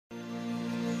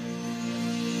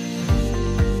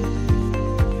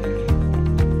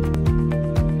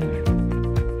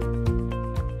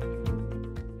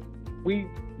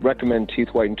recommend teeth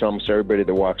whitening to almost everybody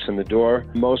that walks in the door.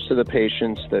 Most of the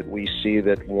patients that we see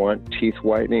that want teeth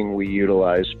whitening, we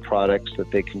utilize products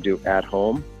that they can do at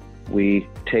home. We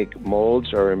take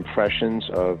molds or impressions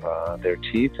of their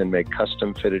teeth and make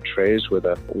custom fitted trays with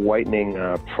a whitening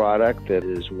product that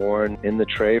is worn in the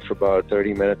tray for about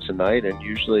 30 minutes a night, and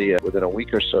usually within a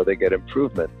week or so they get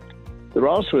improvement. There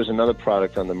also is another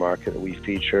product on the market that we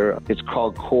feature. It's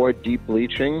called Core Deep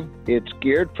Bleaching. It's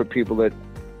geared for people that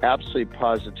absolutely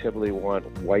positively want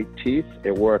white teeth.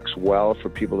 It works well for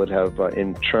people that have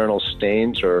internal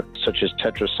stains or such as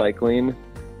tetracycline,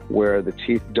 where the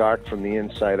teeth dark from the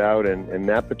inside out, and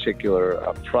that particular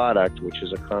product, which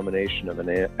is a combination of an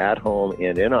at-home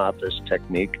and in-office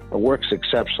technique, works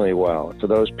exceptionally well. For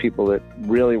those people that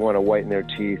really want to whiten their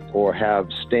teeth or have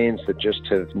stains that just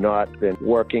have not been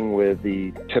working with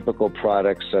the typical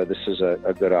products, this is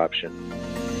a good option.